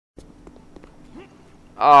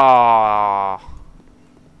Oh.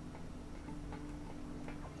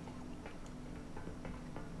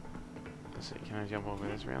 Let's see, can I jump over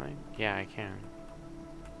this railing? Yeah, I can.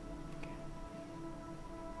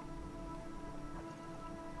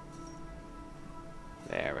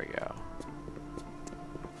 There we go.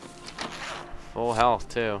 Full health,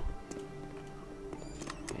 too.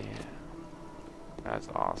 Yeah. That's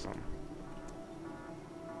awesome.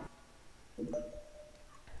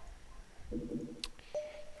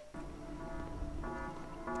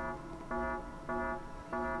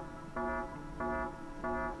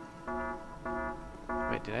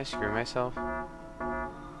 Wait, did I screw myself?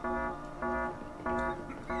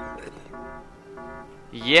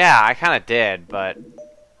 Yeah, I kind of did, but...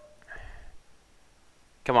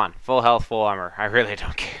 Come on, full health, full armor. I really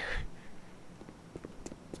don't care.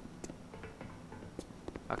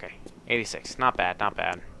 Okay, 86. Not bad, not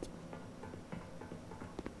bad.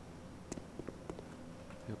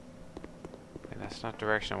 Wait, that's not the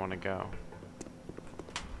direction I want to go.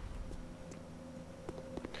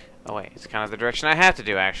 Oh wait, it's kind of the direction I have to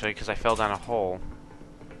do, actually, because I fell down a hole.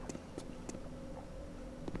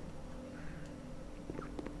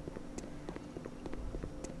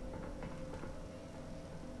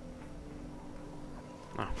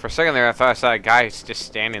 Oh, for a second there, I thought I saw a guy just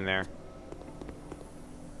standing there.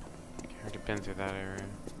 I already been through that area.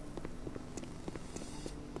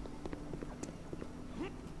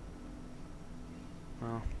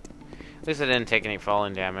 Well, at least I didn't take any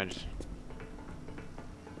falling damage.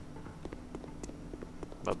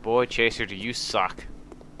 But boy, Chaser, do you suck.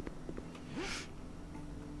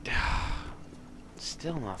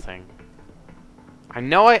 Still nothing. I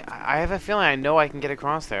know I have a feeling I know I can get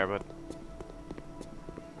across there, but...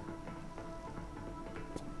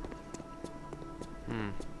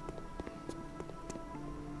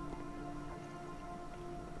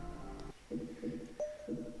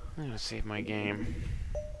 I'm gonna save my game.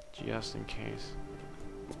 Just in case.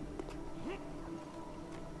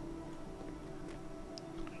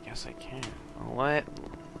 I guess I can.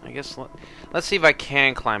 Let's see if I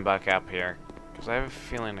can climb back up here. Because I have a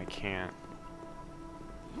feeling I can't.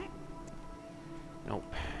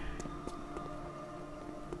 Nope.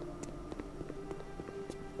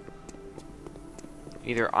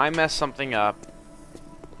 Either I messed something up.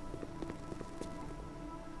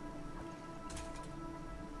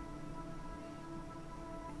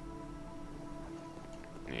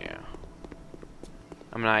 Yeah.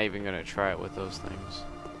 I'm not even gonna try it with those things.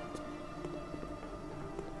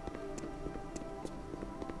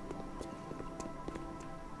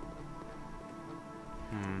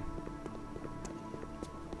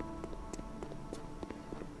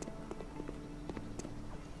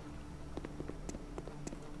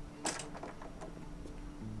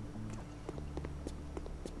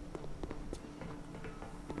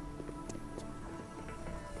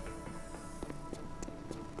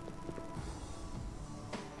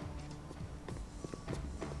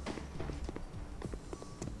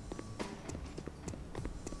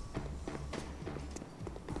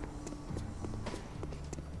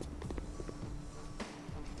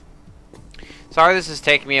 Sorry this is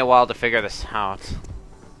taking me a while to figure this out.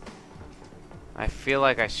 I feel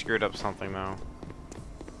like I screwed up something though.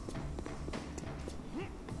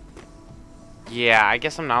 Yeah, I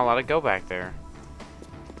guess I'm not allowed to go back there.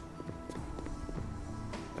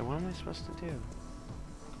 Then what am I supposed to do?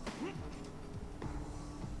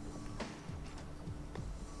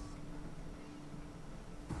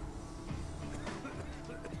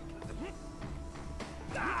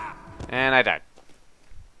 And I died.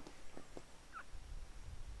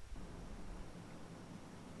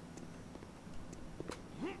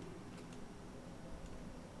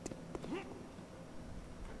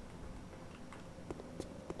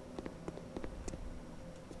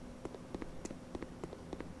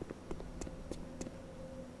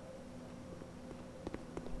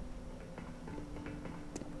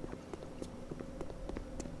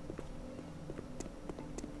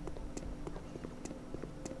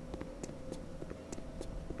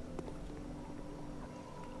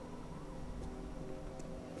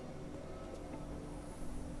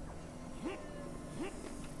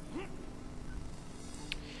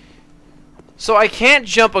 So I can't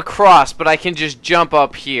jump across, but I can just jump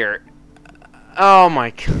up here. Oh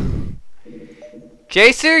my god.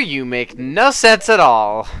 Chaser, you make no sense at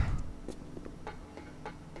all.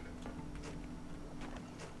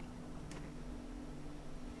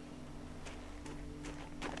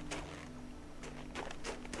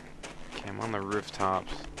 Okay, I'm on the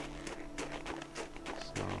rooftops.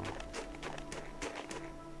 So...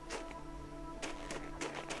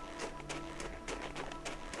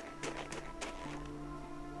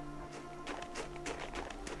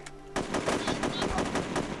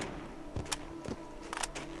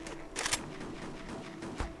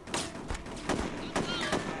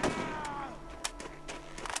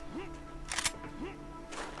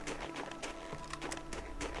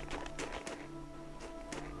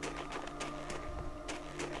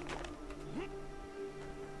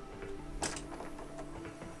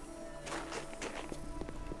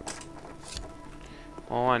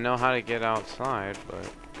 Well, I know how to get outside, but...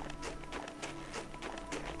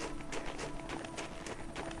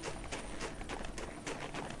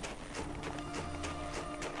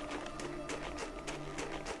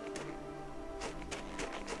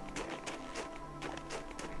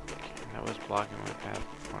 That was blocking my path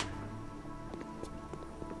before.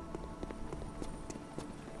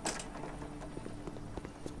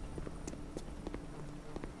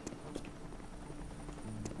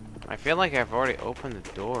 I feel like I've already opened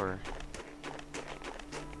the door.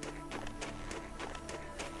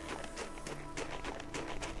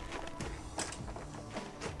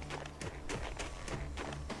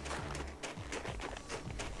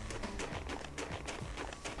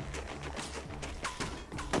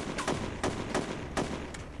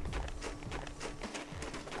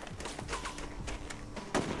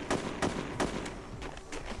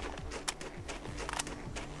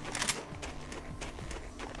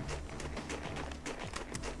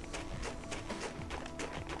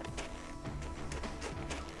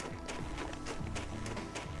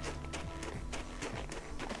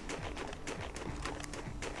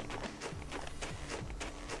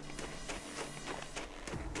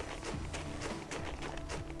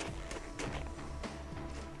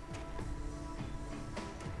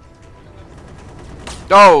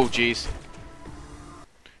 Oh, jeez.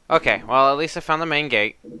 Okay, well, at least I found the main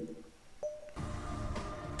gate.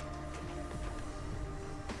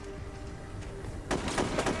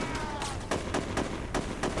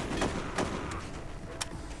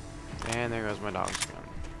 And there goes my dog's gun.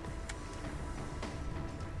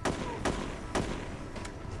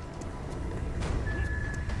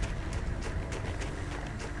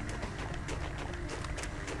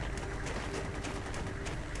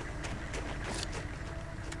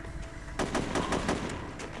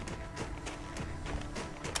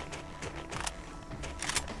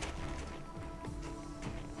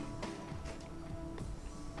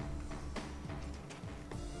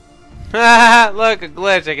 Look, a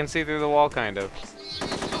glitch. I can see through the wall, kind of.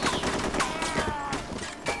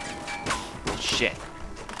 Shit.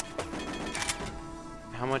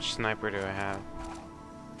 How much sniper do I have?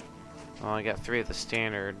 Well, I got 3 of the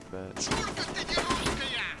standard, but...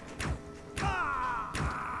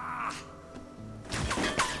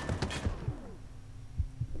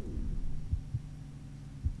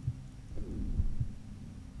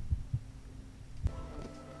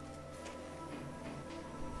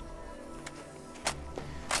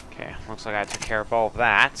 Okay, looks like I took care of all of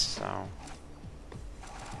that, so...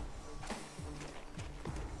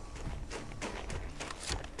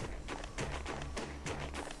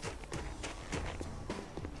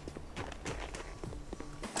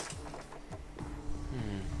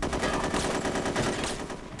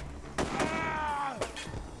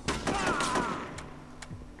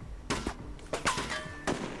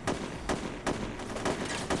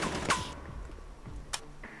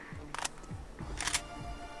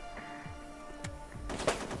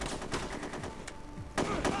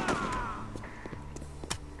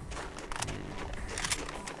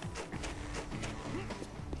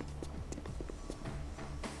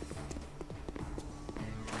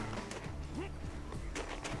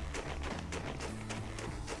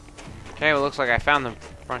 Okay, well, looks like I found the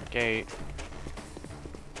front gate.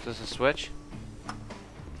 Is this a switch?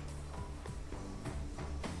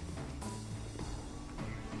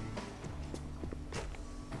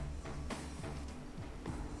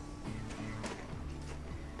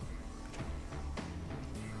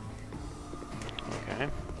 Okay.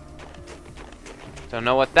 Don't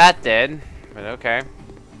know what that did, but okay.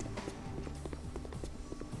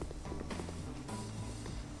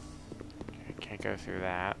 Can't go through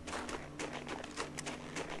that.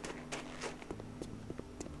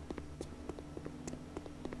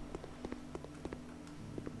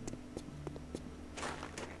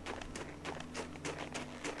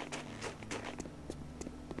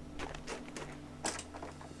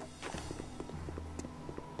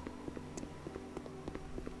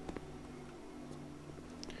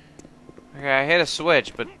 Okay, I hit a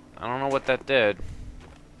switch, but I don't know what that did.